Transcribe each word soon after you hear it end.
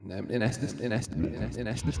Hello,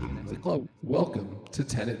 welcome to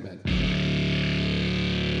Tenet Men.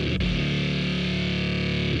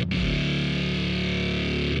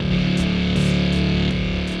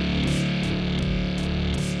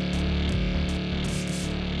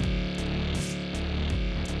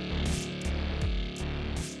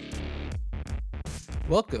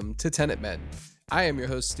 Welcome to Tenet Men. I am your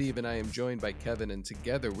host, Steve, and I am joined by Kevin, and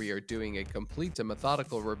together we are doing a complete and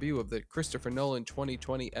methodical review of the Christopher Nolan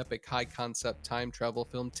 2020 epic high-concept time travel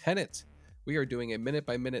film Tenet. We are doing a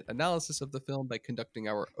minute-by-minute analysis of the film by conducting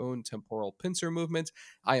our own temporal pincer movement.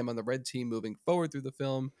 I am on the red team moving forward through the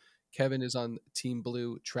film. Kevin is on Team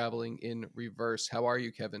Blue traveling in reverse. How are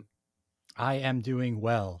you, Kevin? I am doing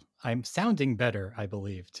well. I'm sounding better, I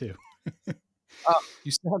believe, too. Oh,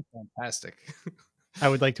 you sound fantastic. I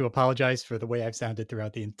would like to apologize for the way I've sounded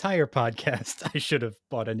throughout the entire podcast. I should have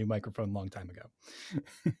bought a new microphone a long time ago.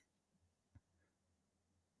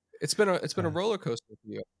 It's been a roller coaster for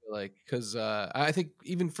you, I feel like, because I think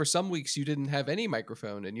even for some weeks you didn't have any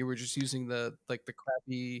microphone and you were just using the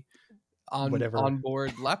crappy Whatever.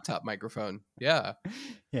 onboard laptop microphone. Yeah,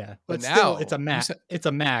 Yeah, but but still, it's now a Mac. It's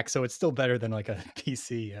a Mac, so it's still better than like a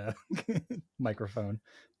PC microphone.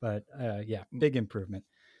 But yeah, big improvement.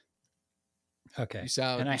 Okay, you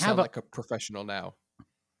sound and I you have sound like a professional now.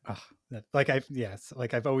 like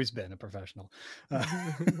I've always been a professional.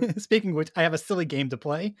 Speaking of which, I have a silly game to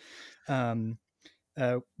play.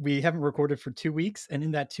 We haven't recorded for 2 weeks, and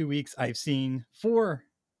in that 2 weeks, I've seen 4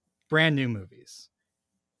 brand new movies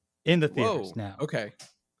in the theaters Whoa. now. Okay.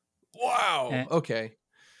 Wow. Okay.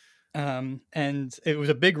 And it was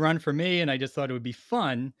a big run for me, and I just thought it would be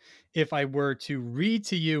fun if I were to read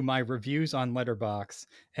to you my reviews on Letterboxd,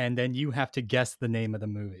 and then you have to guess the name of the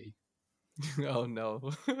movie. Oh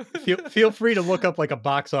no. Feel free to look up like a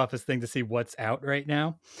box office thing to see what's out right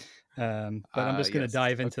now. But I'm just going to Yes.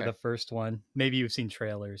 dive into Okay. the first one. Maybe you've seen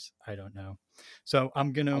trailers. I don't know. So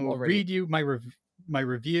I'm going I'm to already read you my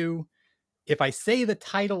review. If I say the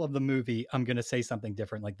title of the movie, I'm going to say something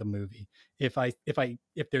different, like the movie. If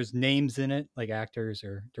there's names in it, like actors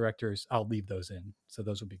or directors, I'll leave those in. So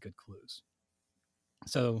those would be good clues.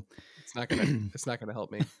 So it's not gonna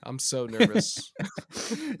help me. I'm so nervous.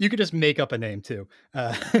 You could just make up a name too.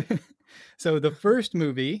 So the first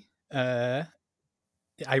movie, I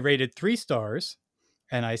rated 3 stars,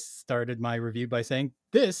 and I started my review by saying,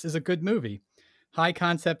 this is a good movie. High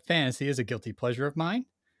concept fantasy is a guilty pleasure of mine.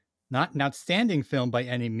 Not an outstanding film by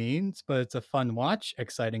any means, but it's a fun watch,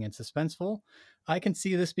 exciting and suspenseful. I can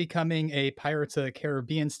see this becoming a Pirates of the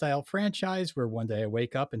Caribbean style franchise where one day I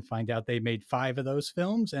wake up and find out they made 5 of those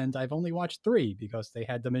films, and I've only watched 3 because they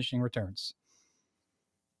had diminishing returns.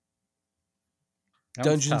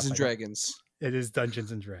 Dungeons and Dragons. It is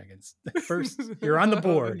Dungeons and Dragons. First, you're on the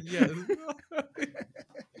board. Yes.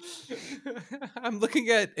 I'm looking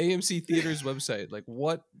at AMC Theaters website. Like,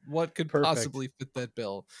 what could possibly fit that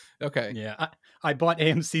bill? Okay. Yeah, I bought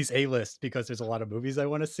AMC's A list because there's a lot of movies I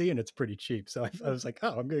want to see, and it's pretty cheap. So I was like, oh,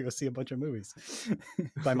 I'm going to go see a bunch of movies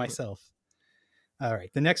by myself. All right.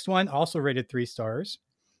 The next one, also rated 3 stars.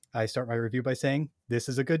 I start my review by saying, this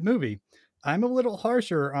is a good movie. I'm a little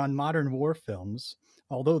harsher on modern war films,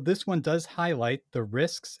 although this one does highlight the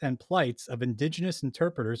risks and plights of indigenous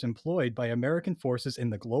interpreters employed by American forces in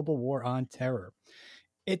the global war on terror.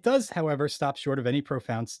 It does, however, stop short of any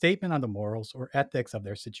profound statement on the morals or ethics of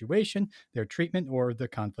their situation, their treatment, or the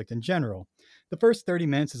conflict in general. The first 30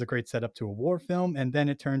 minutes is a great setup to a war film, and then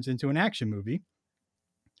it turns into an action movie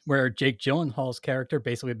where Jake Gyllenhaal's character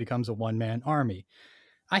basically becomes a one-man army.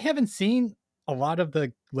 I haven't seen a lot of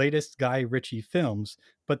the latest Guy Ritchie films,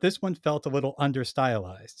 but this one felt a little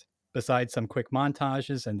under-stylized. Besides some quick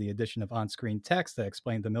montages and the addition of on-screen text that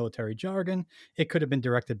explained the military jargon, it could have been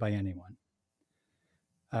directed by anyone.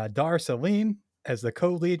 Dar Salim, as the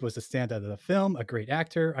co-lead, was the standout of the film, a great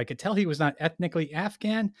actor. I could tell he was not ethnically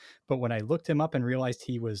Afghan, but when I looked him up and realized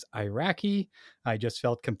he was Iraqi, I just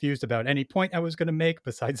felt confused about any point I was going to make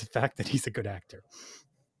besides the fact that he's a good actor.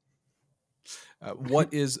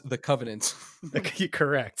 What is The Covenant?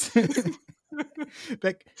 Correct. that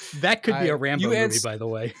could be a Rambo movie, by the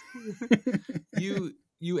way.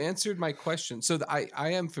 You answered my question. So I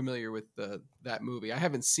am familiar with that movie. I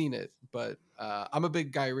haven't seen it, but I'm a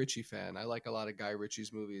big Guy Ritchie fan. I like a lot of Guy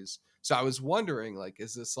Ritchie's movies. So I was wondering, like,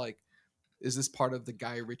 is this part of the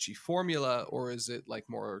Guy Ritchie formula, or is it like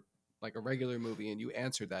more like a regular movie? And you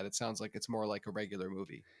answered that. It sounds like it's more like a regular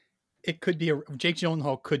movie. It could be Jake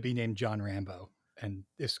Gyllenhaal could be named John Rambo, and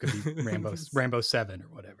this could be Rambo 7 or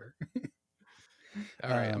whatever. All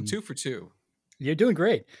right, I'm 2 for 2. You're doing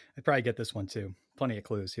great. I'd probably get this one too. Plenty of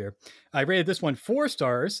clues here. I rated this one 4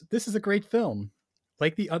 stars. This is a great film.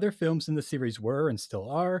 like the other films in the series were and still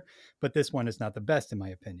are, but this one is not the best in my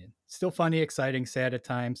opinion. Still funny, exciting, sad at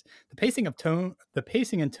times. The pacing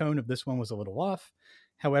and tone of this one was a little off.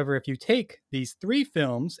 However, if you take these three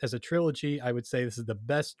films as a trilogy, I would say this is the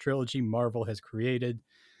best trilogy Marvel has created,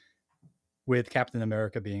 with Captain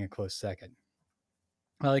America being a close second.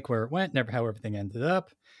 I like where it went, never how everything ended up.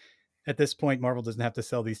 At this point, Marvel doesn't have to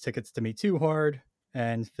sell these tickets to me too hard,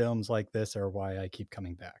 and films like this are why I keep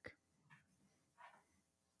coming back.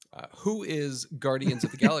 Who is Guardians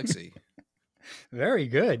of the Galaxy? Very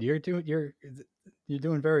good. You're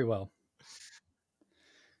doing very well.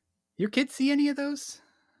 Your kids see any of those?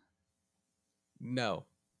 No.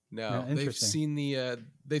 They've Interesting.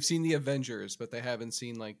 seen the Avengers, but they haven't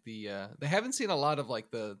seen like they haven't seen a lot of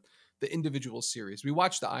like the individual series. We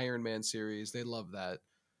watched the Iron Man series. They love that.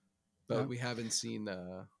 But No. we haven't seen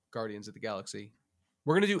Guardians of the Galaxy.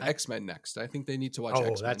 We're going to do X-Men next. I think they need to watch Oh,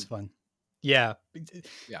 X-Men. that's fun. Yeah.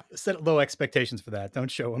 Yeah. Set low expectations for that. Don't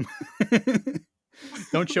show them.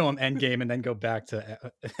 Don't show them Endgame and then go back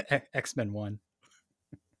to X-Men 1.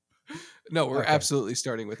 No, we're absolutely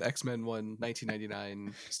starting with X-Men 1,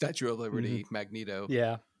 1999, Statue of Liberty, Magneto.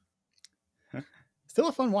 Yeah. Still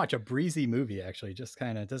a fun watch. A breezy movie, actually. Just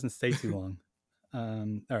kind of doesn't stay too long.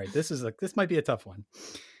 All right. This might be a tough one.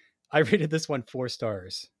 I rated this one 4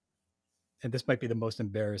 stars. And this might be the most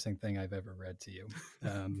embarrassing thing I've ever read to you.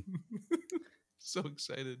 So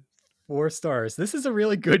excited. 4 stars. This is a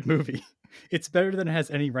really good movie. It's better than it has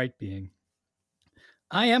any right being.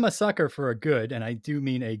 I am a sucker for a good, and I do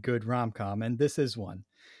mean a good rom-com, and this is one.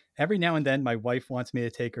 Every now and then, my wife wants me to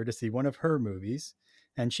take her to see one of her movies,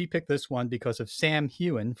 and she picked this one because of Sam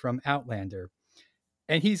Heughan from Outlander.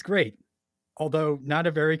 And he's great, although not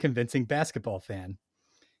a very convincing basketball fan.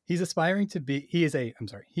 He is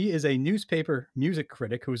a newspaper music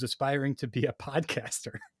critic who is aspiring to be a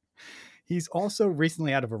podcaster. He's also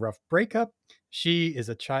recently out of a rough breakup. She is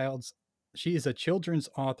a children's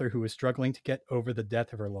author who is struggling to get over the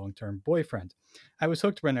death of her long-term boyfriend. I was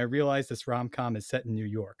hooked when I realized this rom-com is set in New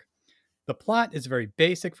York. The plot is very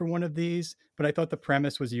basic for one of these, but I thought the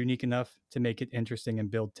premise was unique enough to make it interesting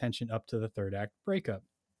and build tension up to the third act breakup.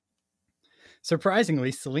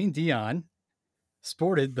 Surprisingly, Celine Dion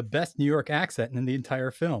sported the best New York accent in the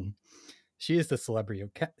entire film. She is the celebrity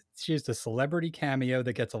cameo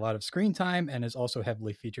that gets a lot of screen time and is also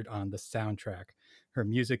heavily featured on the soundtrack. Her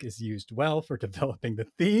music is used well for developing the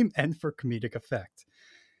theme and for comedic effect.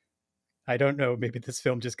 I don't know, maybe this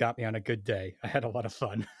film just got me on a good day. I had a lot of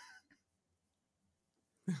fun.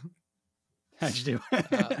 How'd you do?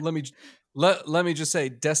 Let me just say,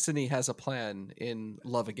 Destiny has a plan in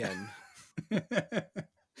Love Again.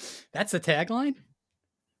 That's the tagline?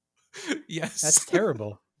 Yes. That's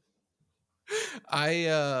terrible.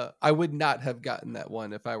 I would not have gotten that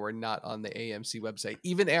one if I were not on the AMC website.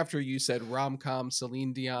 Even after you said rom-com,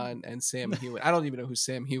 Celine Dion, and Sam Heughan. I don't even know who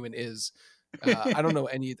Sam Heughan is. I don't know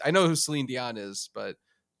any. I know who Celine Dion is, but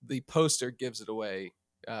the poster gives it away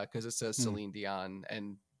because it says Celine Dion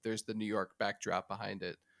and there's the New York backdrop behind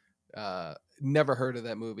it. Never heard of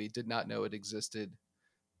that movie. Did not know it existed.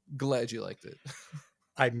 Glad you liked it.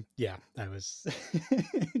 I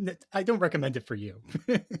don't recommend it for you.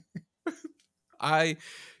 I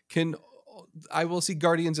will see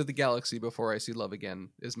Guardians of the Galaxy before I see Love Again,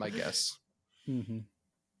 is my guess. Mm-hmm.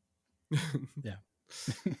 Yeah.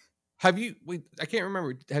 I can't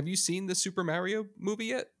remember. Have you seen the Super Mario movie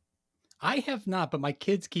yet? I have not, but my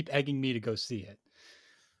kids keep egging me to go see it.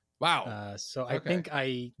 Wow. So I think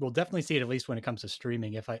I will definitely see it, at least when it comes to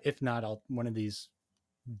streaming. If not, I'll one of these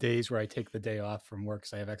days where I take the day off from work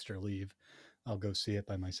so I have extra leave, I'll go see it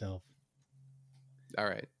by myself. All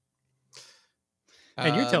right.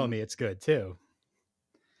 And you're telling me it's good too.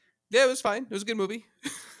 Yeah, it was fine. It was a good movie.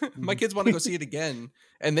 My kids want to go see it again,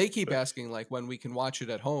 and they keep asking like when we can watch it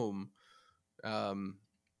at home,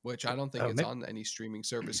 which I don't think it's on any streaming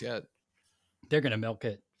service yet. They're gonna milk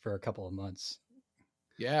it for a couple of months.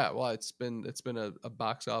 Yeah, well, it's been a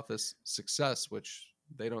box office success, which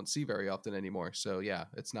they don't see very often anymore. So yeah,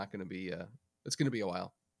 it's not going to be it's going to be a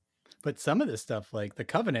while. But some of this stuff, like The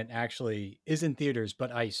Covenant, actually is in theaters,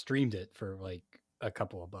 but I streamed it for like a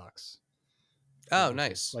couple of bucks. Oh,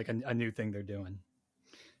 nice! Like a new thing they're doing,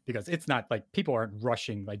 because it's not like people aren't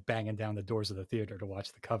rushing, like banging down the doors of the theater to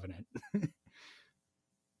watch The Covenant.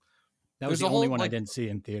 That was the only one I didn't see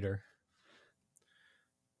in theater.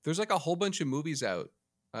 There's like a whole bunch of movies out,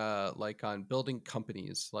 like on building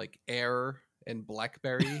companies, like Air and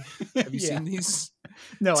BlackBerry. Have you seen these?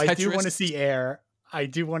 No, Tetris? I do want to see Air. I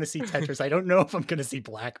do want to see Tetris. I don't know if I'm going to see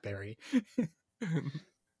BlackBerry.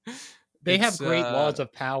 They have great laws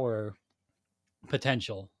of power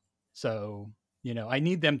potential. So I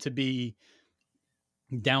need them to be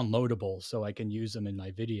downloadable so I can use them in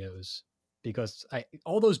my videos, because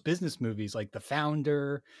all those business movies like The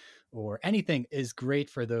Founder or anything is great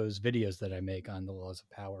for those videos that I make on the laws of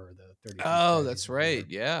power or the 33 Oh, strategies that's of right. war.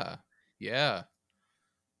 Yeah. Yeah.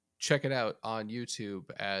 Check it out on YouTube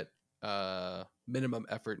at Minimum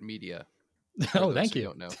Effort Media, for Oh, those thank who you.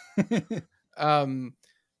 don't know. Um,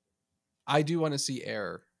 I do want to see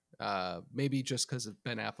Air. Maybe just because of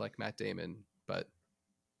Ben Affleck, Matt Damon, but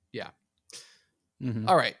yeah. Mm-hmm.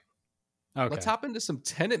 All right. Let's Okay. hop into some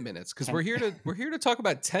Tenet minutes because Ten- we're here to talk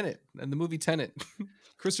about Tenet and the movie Tenet.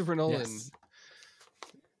 Christopher Nolan. yes.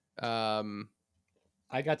 Um,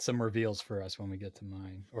 I got some reveals for us when we get to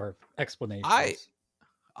mine, or I explanations.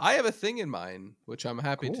 I have a thing in mind which I'm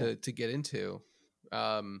happy Cool. to get into.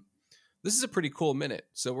 Um, this is a pretty cool minute.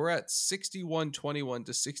 So we're at 61:21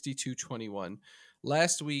 to 62:21.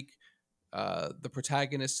 Last week, the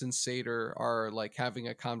protagonist and Sator are like having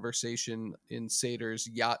a conversation in Sator's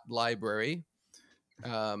yacht library.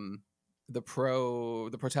 Um, the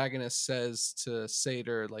protagonist says to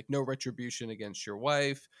Sator like, no retribution against your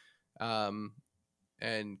wife. Um,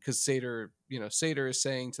 and because Sator is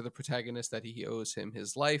saying to the protagonist that he owes him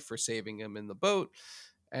his life for saving him in the boat,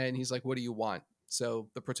 and he's like, what do you want? So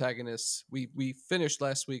the protagonist, we finished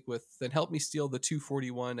last week with, then help me steal the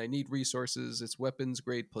 241. I need resources. It's weapons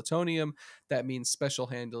grade plutonium. That means special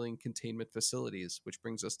handling containment facilities, which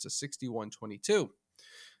brings us to 61:22.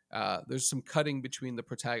 There's some cutting between the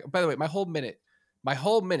protagonist. By the way, my whole minute,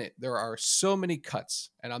 there are so many cuts,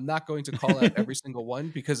 and I'm not going to call out every single one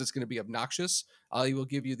because it's going to be obnoxious. I will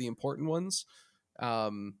give you the important ones.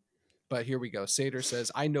 Um, but here we go. Sator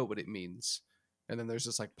says, I know what it means. And then there's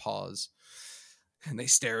this like pause, and they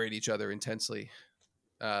stare at each other intensely.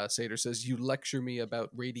 Sator says, you lecture me about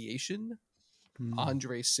radiation? Hmm.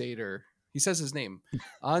 Andre Sator, he says his name,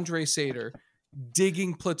 Andre Sator,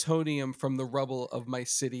 digging plutonium from the rubble of my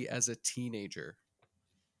city as a teenager.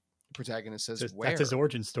 The protagonist says, That's his where?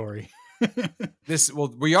 origin story.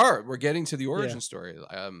 We're getting to the Yeah. origin story.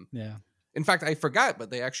 Yeah. In fact, I forgot, but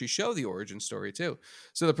they actually show the origin story too.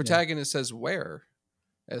 So the Yeah. protagonist says, where?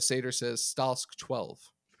 As Sator says, Stalsk 12,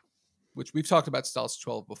 which we've talked about Stalsk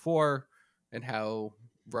 12 before, and how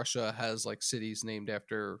Russia has like cities named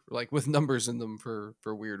after, like with numbers in them for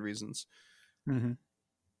weird reasons. Mm-hmm.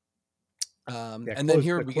 Yeah. And then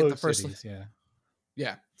here The we get the closed first, cities. Yeah.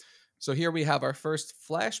 yeah. So here we have our first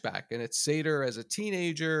flashback, and it's Sator as a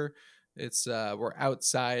teenager. It's we're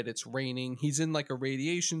outside, it's raining. He's in like a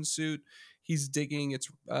radiation suit. He's digging. It's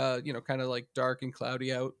kind of like dark and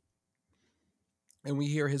cloudy out. And we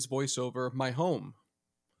hear his voiceover, my home.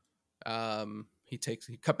 He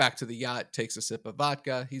cut back to the yacht, takes a sip of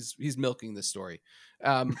vodka. He's milking this story.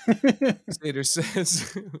 Sator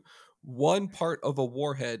says one part of a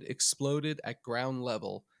warhead exploded at ground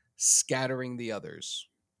level, scattering the others.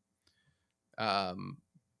 Um,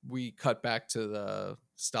 we cut back to the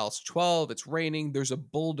Stalsk 12. It's raining. There's a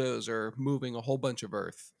bulldozer moving a whole bunch of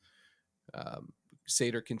earth.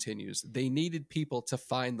 Sator continues. They needed people to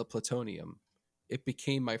find the plutonium. It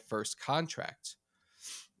became my first contract.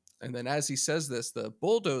 And then as he says this, the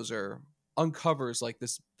bulldozer uncovers like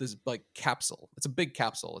this like capsule. It's a big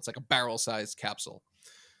capsule. It's like a barrel-sized capsule.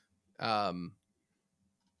 Um,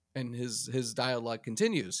 and his dialogue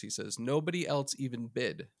continues. He says, nobody else even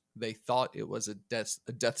bid. They thought it was a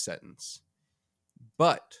death sentence.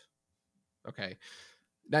 But okay,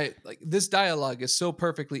 now like this dialogue is so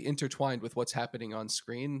perfectly intertwined with what's happening on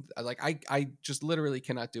screen. I just literally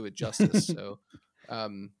cannot do it justice. So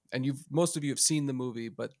and most of you have seen the movie,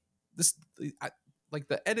 but this like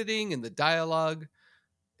the editing and the dialogue,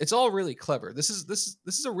 it's all really clever. This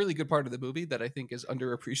is a really good part of the movie that I think is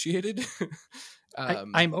underappreciated.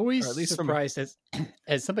 I'm always Or at least from surprised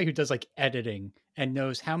as somebody who does like editing and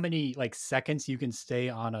knows how many like seconds you can stay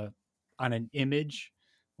on an image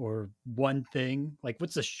or one thing. Like,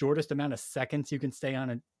 what's the shortest amount of seconds you can stay on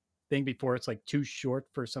a thing before it's like too short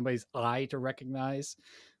for somebody's eye to recognize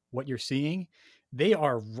what you're seeing? They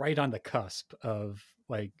are right on the cusp of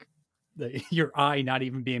like your eye not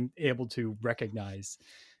even being able to recognize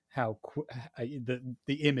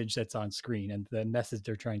the image that's on screen and the message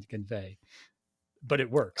they're trying to convey, but it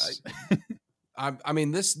I, works. I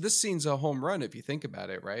mean this scene's a home run if you think about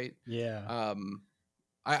it, right? Yeah. Um,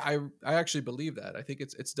 I actually believe that. I think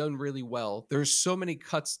it's done really well. There's so many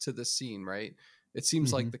cuts to this scene, right? It seems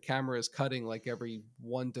Hmm. like the camera is cutting like every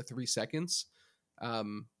 1 to 3 seconds,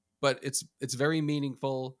 um, but it's very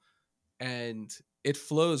meaningful and it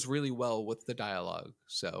flows really well with the dialogue.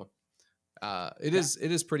 So it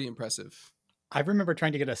is pretty impressive. I remember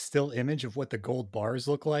trying to get a still image of what the gold bars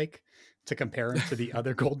look like to compare them to the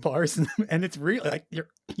other gold bars, and it's really like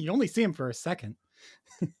you only see them for a second.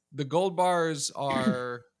 The gold bars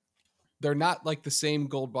are they're not like the same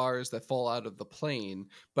gold bars that fall out of the plane,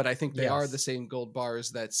 but I think they are the Yes. same gold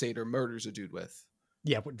bars that Sator murders a dude with.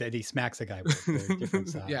 Yeah, that he smacks a guy with. They're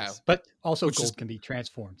different Yeah, size, but also which is gold can be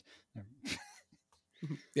transformed.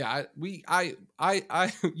 yeah. You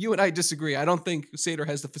and I disagree. I don't think Sator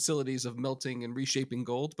has the facilities of melting and reshaping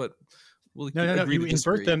gold, but we'll No. agree You to invert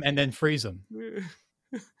disagree. them and then freeze them,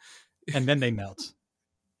 and then they melt.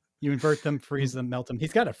 You invert them, freeze them, melt them.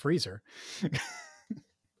 He's got a freezer.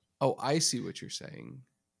 Oh, I see what you're saying.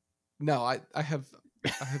 No, I have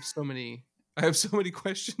so many I have so many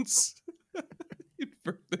questions.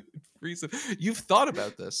 Reason. You've thought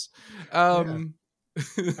about this. Yeah.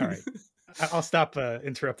 All right. I'll stop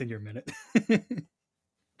interrupting your minute.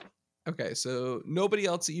 Okay, so nobody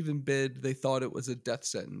else even bid. They thought it was a death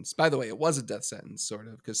sentence. By the way, it was a death sentence, sort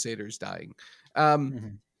of, because Sator's dying.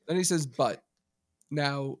 Mhm. Then he says, but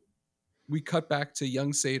now we cut back to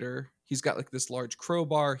young Sator. He's got like this large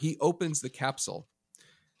crowbar. He opens the capsule.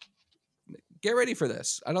 Get ready for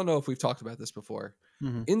this. I don't know if we've talked about this before.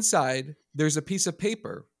 Mhm. Inside, there's a piece of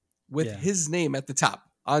paper with Yeah. his name at the top,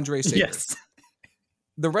 Andre Sator. Yes.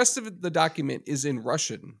 The rest of the document is in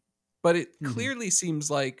Russian, but it Mhm. clearly seems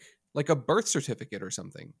like a birth certificate or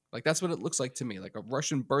something. Like that's what it looks like to me, like a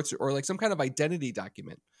Russian or like some kind of identity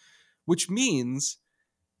document, which means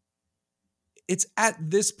it's at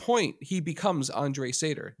this point he becomes Andre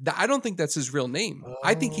Sator. I don't think that's his real name.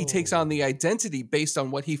 I think he takes on Oh. the identity based on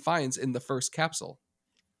what he finds in the first capsule.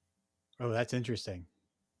 Oh, that's interesting.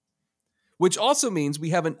 Which also means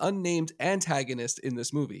we have an unnamed antagonist in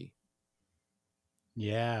this movie.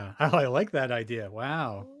 Yeah. Oh, I like that idea.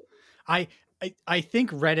 Wow. I I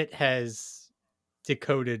think Reddit has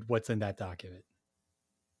decoded what's in that document.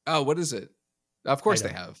 Oh, what is it? Of I course they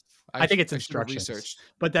don't. have. I think it's I should have instructions, researched.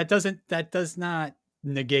 but that does not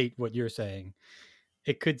negate what you're saying.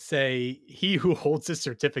 It could say he who holds this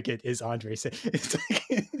certificate is Andre. It's like,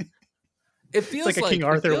 It it's like feels a King like it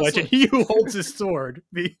Arthur feels legend. like He who holds his sword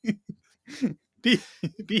be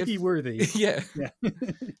if he worthy. yeah, Yeah.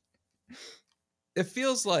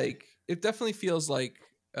 it definitely feels like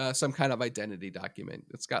some kind of identity document.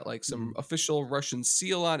 It's got like some Mhm. official Russian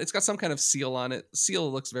seal on it. It's got some kind of seal on it. Seal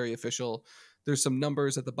looks very official. There's some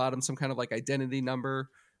numbers at the bottom, some kind of like identity number,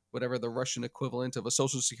 whatever the Russian equivalent of a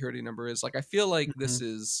social security number is. Like I feel like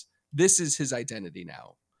Mhm. this is his identity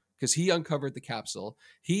now because he uncovered the capsule.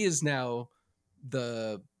 He is now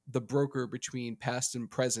the broker between past and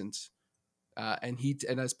present,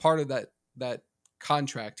 and as part of that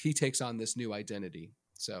contract, he takes on this new identity.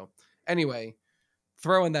 So anyway,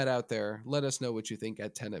 throwing that out there, let us know what you think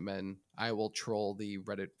at Tenet Men. I will troll the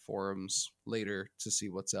Reddit forums later to see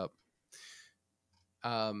what's up.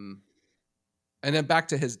 Um, and then back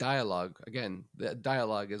to his dialogue again. The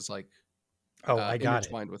dialogue is like Oh, I got it.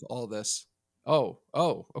 intertwined with all this. Oh,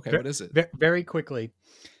 okay. What is it? Very quickly.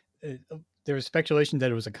 There was speculation that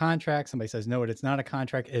it was a contract. Somebody says, no, it's not a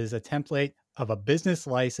contract. It is a template of a business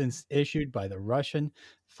license issued by the Russian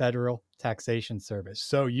Federal Taxation Service.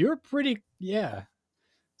 So you're pretty, yeah.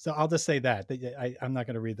 So I'll just say that. I'm not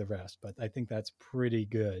going to read the rest, but I think that's pretty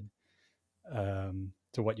good to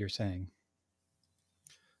what you're saying.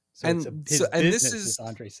 So his And this business is is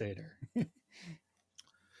Andre Sater.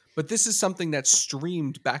 but this is something that's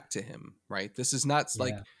streamed back to him, right? This is not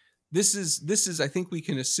like Yeah. this is I think we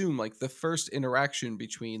can assume like the first interaction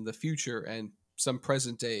between the future and some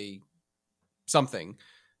present day something.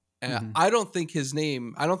 Mhm. I don't think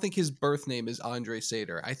I don't think his birth name is Andre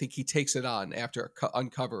Sater. I think he takes it on after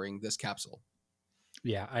uncovering this capsule.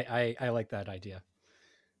 Yeah, I like that idea.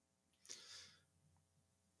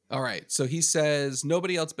 All right. So he says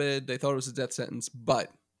nobody else bid. They thought it was a death sentence,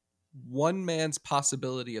 but one man's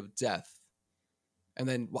possibility of death. And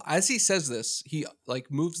then as he says this, he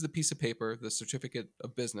like moves the piece of paper, the certificate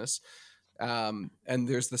of business, and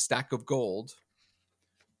there's the stack of gold.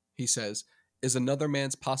 He says, is another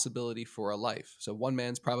man's possibility for a life. So one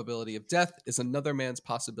man's probability of death is another man's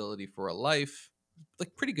possibility for a life.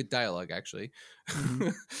 Like pretty good dialogue, actually.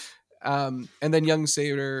 Mhm. And then young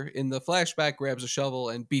Sater in the flashback grabs a shovel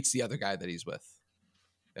and beats the other guy that he's with.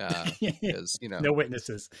 Because, No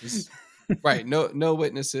witnesses. right. No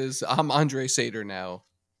witnesses. I'm Andre Sater now.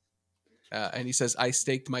 And he says, I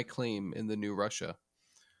staked my claim in the new Russia.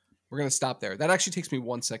 We're going to stop there. That actually takes me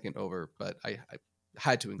 1 second over, but I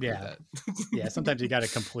had to include Yeah. that. Yeah, sometimes you got to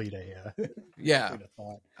complete a Yeah. complete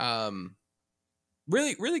a thought.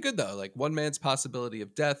 Really, really good though. Like one man's possibility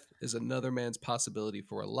of death is another man's possibility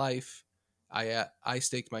for a life. I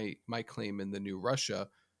staked my claim in the new Russia.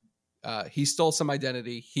 He stole some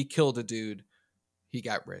identity. He killed a dude. He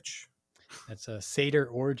got rich. That's a Satyr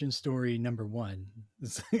origin story number 1.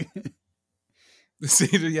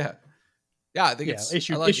 Yeah, yeah. I think Yeah, I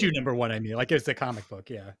issue like issue it. number 1. I mean, like it's a comic book.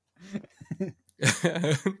 Yeah.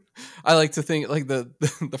 I like to think like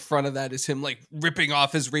the front of that is him like ripping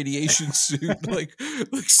off his radiation suit, like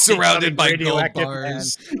surrounded Incoming by gold radioactive man.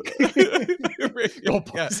 bars. Gold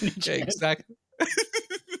Yeah, bars in each yeah, hand. exactly.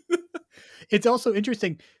 It's also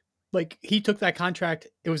interesting. Like he took that contract.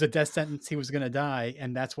 It was a death sentence. He was going to die,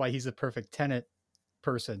 and that's why he's a perfect Tenet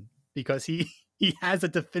person, because he has a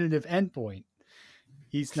definitive endpoint.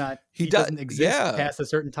 He's not. He He does. doesn't exist Yeah. past a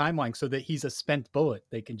certain timeline, so that he's a spent bullet.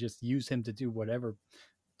 They can just use him to do whatever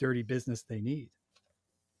dirty business they need.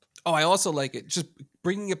 Oh, I also like it. Just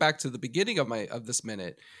bringing it back to the beginning of this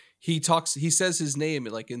minute. He says his name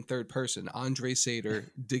like in third person, Andre Sater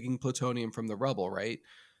digging plutonium from the rubble, right?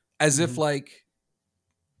 As if Mhm. like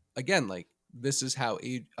again, like this is how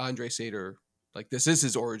Andre Sater, like this is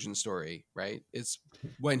his origin story, right? It's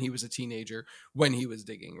when he was a teenager, when he was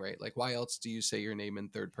digging, right? Like why else do you say your name in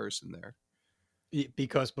third person there?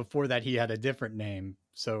 Because before that he had a different name,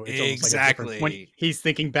 so it's almost like a different, when Exactly. he's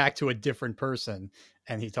thinking back to a different person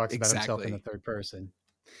and he talks about himself in the Exactly. third person.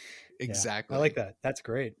 Yeah, I like Exactly. that. That's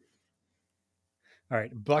great. All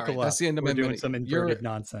right, All right, buckle that's up. the end of We're my doing minute. some You're inverted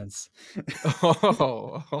nonsense.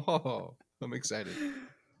 I'm excited.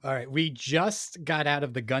 All right, we just got out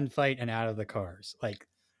of the gunfight and out of the cars like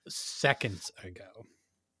seconds ago,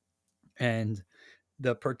 and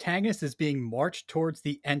the protagonist is being marched towards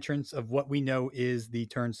the entrance of what we know is the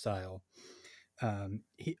turnstile,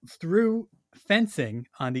 through fencing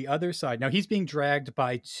on the other side. Now he's being dragged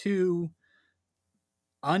by 2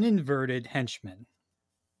 uninverted henchmen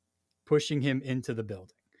pushing him into the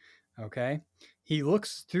building. Okay. He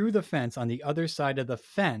looks through the fence. On the other side of the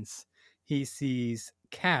fence, he sees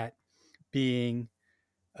Kat being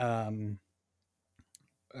um,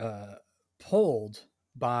 uh, pulled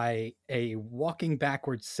by a walking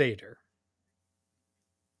backwards satyr.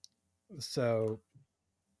 So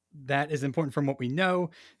that is important from what we know.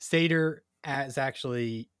 Satyr has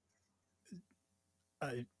actually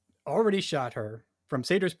uh, already shot her. From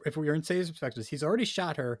Satyr's, if we are in Satyr's perspective, he's already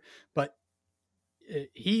shot her, but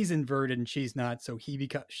he's inverted and she's not, so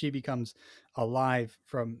she becomes alive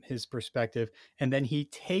from his perspective, and then he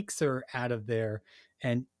takes her out of there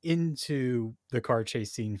and into the car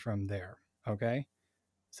chase scene from there. Okay,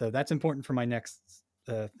 so that's important for my next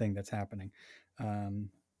thing that's happening. um,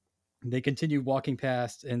 they continue walking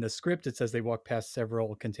past. In the script it says they walk past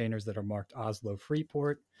several containers that are marked Oslo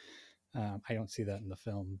Freeport. I don't see that in the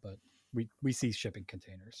film, but we see shipping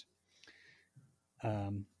containers.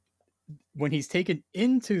 um, when he's taken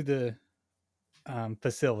into the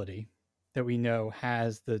facility that we know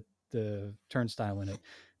has the turnstile in it,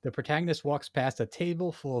 the protagonist walks past a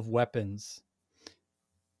table full of weapons,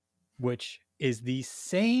 which is the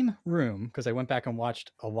same room, because I went back and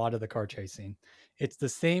watched a lot of the car chase scene. It's the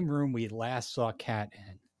same room we last saw Kat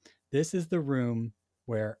in. This is the room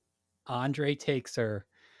where Andre takes her,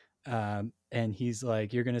 and he's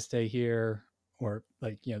like, "You're gonna stay here," or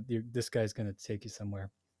like, "This guy's gonna take you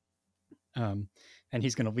somewhere." um, and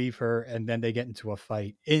he's going to leave her, and then they get into a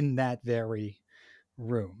fight in that very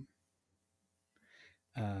room.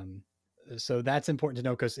 Um, so that's important to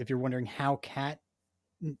know, because if you're wondering how Kat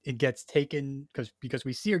it gets taken, because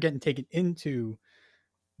we see her getting taken into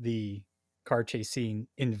the car chase scene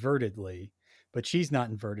invertedly, but she's not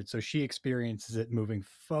inverted, so she experiences it moving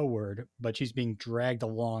forward, but she's being dragged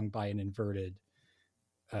along by an inverted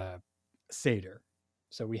uh, satyr.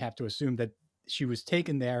 So we have to assume that she was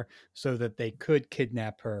taken there so that they could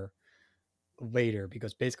kidnap her later,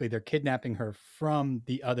 because basically they're kidnapping her from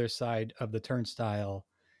the other side of the turnstile,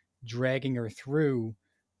 dragging her through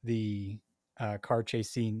the car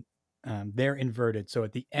chase scene. They're inverted, so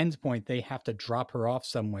at the end point they have to drop her off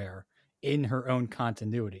somewhere in her own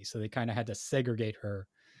continuity, so they kind of had to segregate her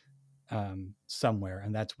somewhere,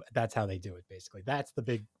 and that's how they do it. Basically, that's the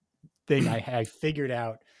big thing I figured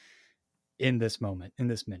out in this moment, in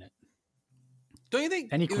this minute. Don't you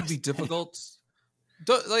think Any it would be questions? difficult?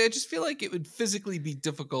 Don't, like I just feel like it would physically be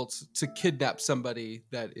difficult to kidnap somebody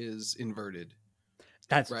that is inverted,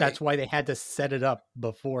 That's right? why they had to set it up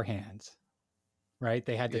beforehand, right?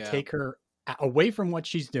 They had to Yeah, take her away from what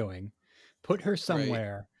she's doing, put her right.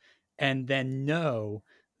 somewhere, and then know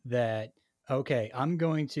that, okay, I'm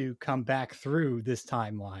going to come back through this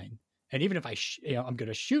timeline, and even if I'm going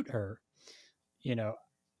to shoot her, you know,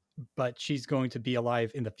 but she's going to be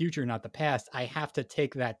alive in the future, not the past. I have to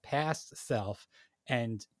take that past self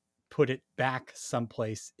and put it back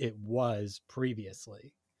someplace it was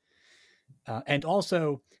previously. And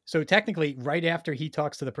also, so technically, right after he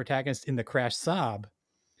talks to the protagonist in the crash sob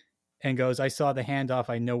and goes, "I saw the handoff.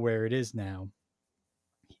 I know where it is now."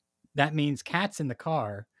 That means Kat's in the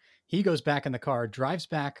car. He goes back in the car, drives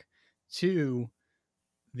back to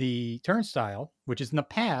the turnstile, which is in the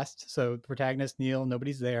past. So the protagonist, Neil,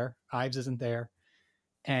 nobody's there. Ives isn't there.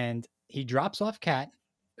 And he drops off Kat,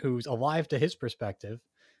 who's alive to his perspective.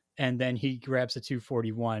 And then he grabs a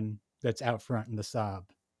 241 that's out front in the Saab.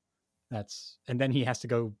 And then he has to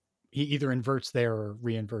go, he either inverts there or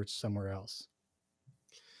reinverts somewhere else.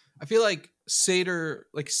 I feel like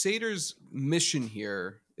Sator's mission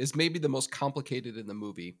here is maybe the most complicated in the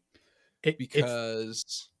movie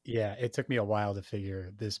because it took me a while to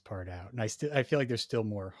figure this part out, and I feel like there's still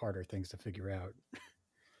more harder things to figure out.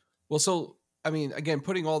 Well, so I mean, again,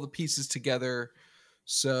 putting all the pieces together,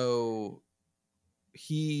 so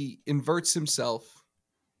he inverts himself,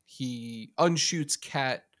 he unshoots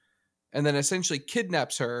Kat, and then essentially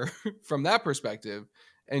kidnaps her from that perspective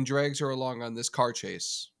and drags her along on this car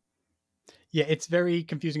chase. Yeah, it's very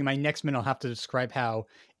confusing. My next minute, I'll have to describe how,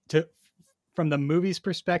 from the movie's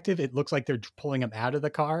perspective, it looks like they're pulling him out of the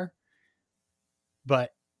car.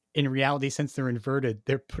 But in reality, since they're inverted,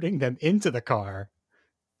 they're putting them into the car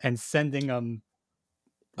and sending them,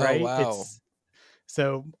 right? Oh, wow. It's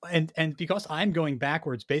so, and because I'm going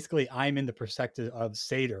backwards, basically I'm in the perspective of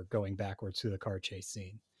Sator going backwards through the car chase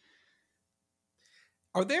scene.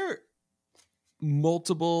 Are there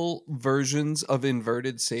multiple versions of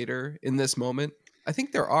inverted Sator in this moment? I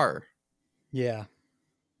think there are. Yeah,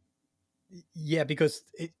 because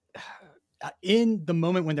in the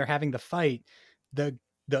moment when they're having the fight, the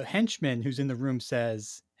henchman who's in the room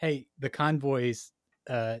says, "Hey, the convoy's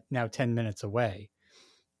now 10 minutes away,"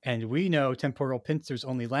 and we know temporal pincers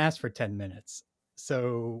only last for 10 minutes.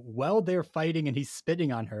 So while they're fighting and he's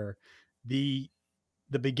spitting on her, the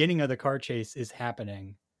beginning of the car chase is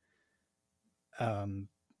happening.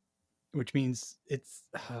 Which means it's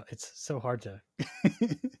so hard to.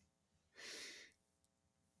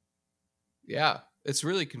 Yeah, it's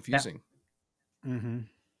really confusing. Yeah. Mm-hmm.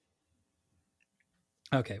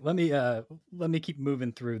 Okay, let me keep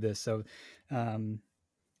moving through this. So,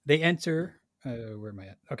 they enter. Where am I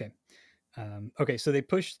at? Okay, okay. So they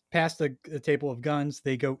push past the table of guns.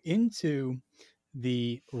 They go into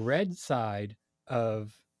the red side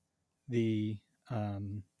of the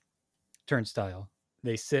turnstile.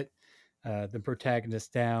 They sit the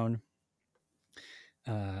protagonist down.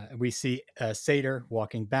 We see Sator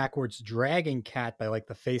walking backwards, dragging Kat by like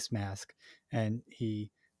the face mask, and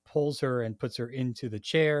he pulls her and puts her into the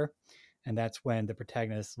chair. And that's when the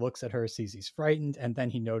protagonist looks at her, sees he's frightened, and then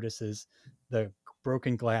he notices the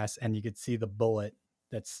broken glass, and you could see the bullet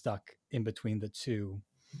that's stuck in between the two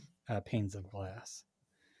panes of glass.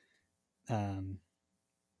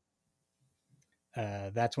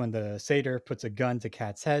 That's when the Satyr puts a gun to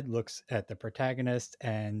Kat's head, looks at the protagonist,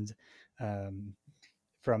 and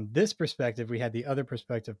from this perspective, we had the other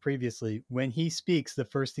perspective previously. When he speaks, the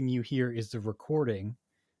first thing you hear is the recording,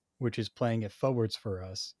 which is playing it forwards for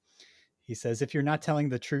us. He says, "If you're not telling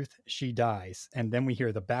the truth, she dies." And then we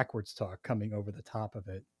hear the backwards talk coming over the top of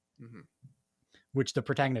it, which the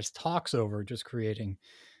protagonist talks over, just creating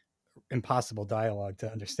impossible dialogue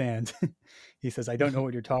to understand. He says, "I don't know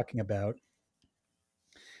what you're talking about."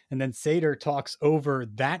 And then Sator talks over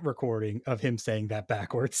that recording of him saying that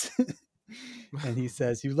backwards. And he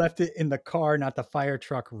says, "You left it in the car, not the fire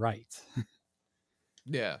truck, right?"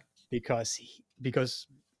 Yeah. Because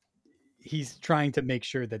he's trying to make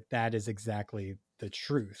sure that that is exactly the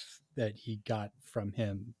truth that he got from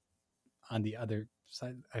him on the other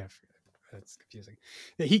side. That's confusing.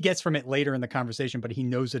 That he gets from it later in the conversation, but he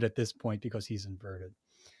knows it at this point because he's inverted.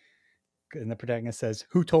 And the protagonist says,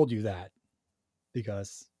 "Who told you that?"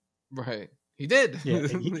 Because Right. He did. yeah,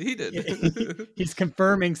 he did. He's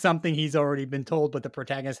confirming something he's already been told, but the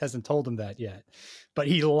protagonist hasn't told him that yet. But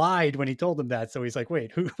he lied when he told him that. So he's like,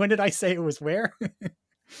 "Wait, when did I say it was where?"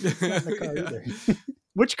 It's not in the car either.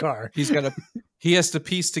 Which car? He has to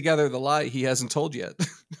piece together the lie he hasn't told yet.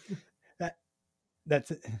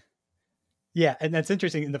 That's it. Yeah, and that's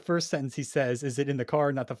interesting. In the first sentence, he says, "Is it in the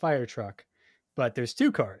car, not the fire truck?" But there's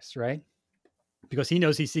two cars, right? Because he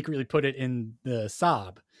knows he secretly put it in the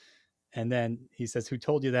Saab. And then he says, "Who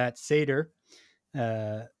told you that?" Sator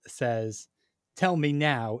says, "Tell me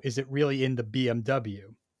now, is it really in the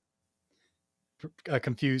BMW?" A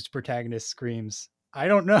confused protagonist screams, "I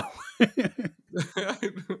don't know."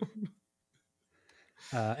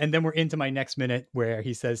 And then we're into my next minute where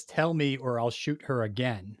he says, "Tell me or I'll shoot her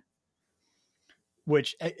again."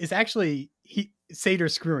 which is actually Sator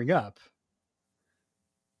screwing up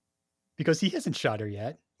because he hasn't shot her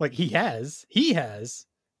yet. Like he has,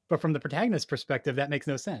 but from the protagonist's perspective, that makes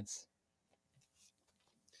no sense.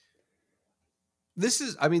 This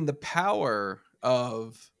is, I mean, the power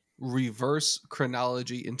of reverse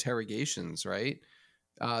chronology interrogations, right?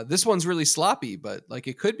 This one's really sloppy, but like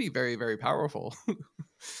it could be very, very powerful.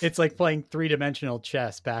 It's like playing 3-dimensional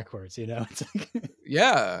chess backwards, you know? It's like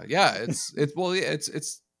Yeah.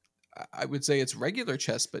 It's I would say it's regular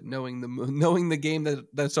chess, but knowing the game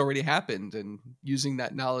that's already happened and using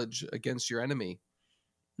that knowledge against your enemy.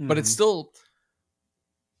 But it's still,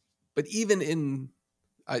 but even in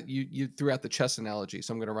you threw out the chess analogy,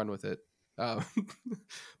 so I'm going to run with it. Uh,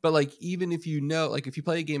 but like, even if you know, like if you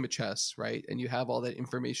play a game of chess, right, and you have all that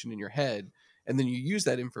information in your head, and then you use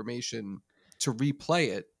that information to replay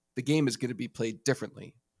it, the game is going to be played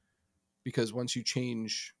differently because once you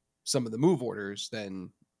change some of the move orders, then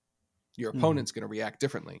your opponent's going to react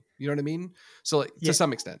differently. You know what I mean? So like, yeah. to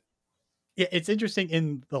some extent. Yeah, it's interesting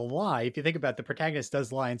in the lie. If you think about it, the protagonist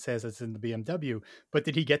does lie and says it's in the BMW, but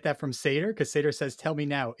did he get that from Sator? Because Sator says, "Tell me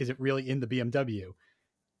now, is it really in the BMW?"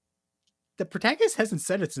 The protagonist hasn't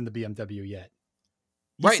said it's in the BMW yet.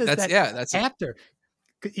 He Right. says that That's after.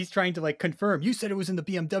 He's trying to like confirm. You said it was in the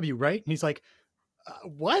BMW, right? And he's like,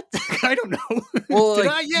 "What? I don't know. well, Did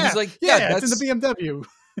like I? he's Yeah, like, yeah, it's in the BMW."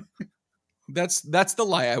 that's the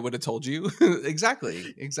lie I would have told you. Exactly.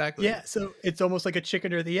 Yeah, so it's almost like a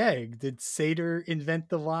chicken or the egg. Did Sator invent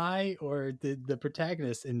the lie, or did the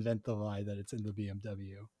protagonist invent the lie that it's in the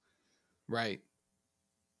BMW? Right.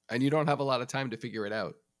 And you don't have a lot of time to figure it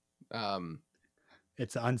out. It's an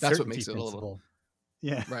That's what uncertainty makes it a little, principle.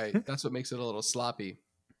 Yeah. right. That's what makes it a little sloppy.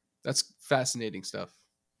 That's fascinating stuff.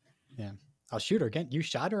 Yeah. I'll shoot her again. You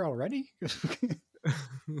shot her already?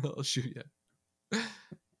 I'll shoot you.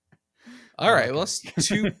 All right.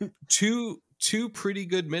 Okay. Well, two pretty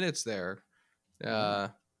good minutes there. All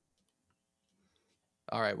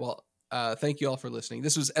right. Well, thank you all for listening.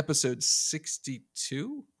 This was episode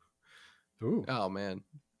 62. Ooh. Oh man,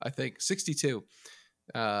 I think 62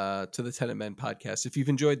 to the Tenet Men podcast. If you've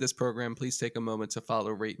enjoyed this program, please take a moment to follow,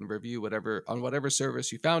 rate, and review whatever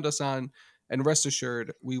service you found us on. And rest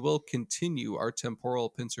assured, we will continue our temporal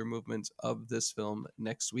pincer movement of this film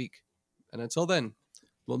next week. And until then,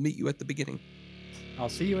 we'll meet you at the beginning. I'll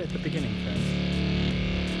see you at the beginning, friends.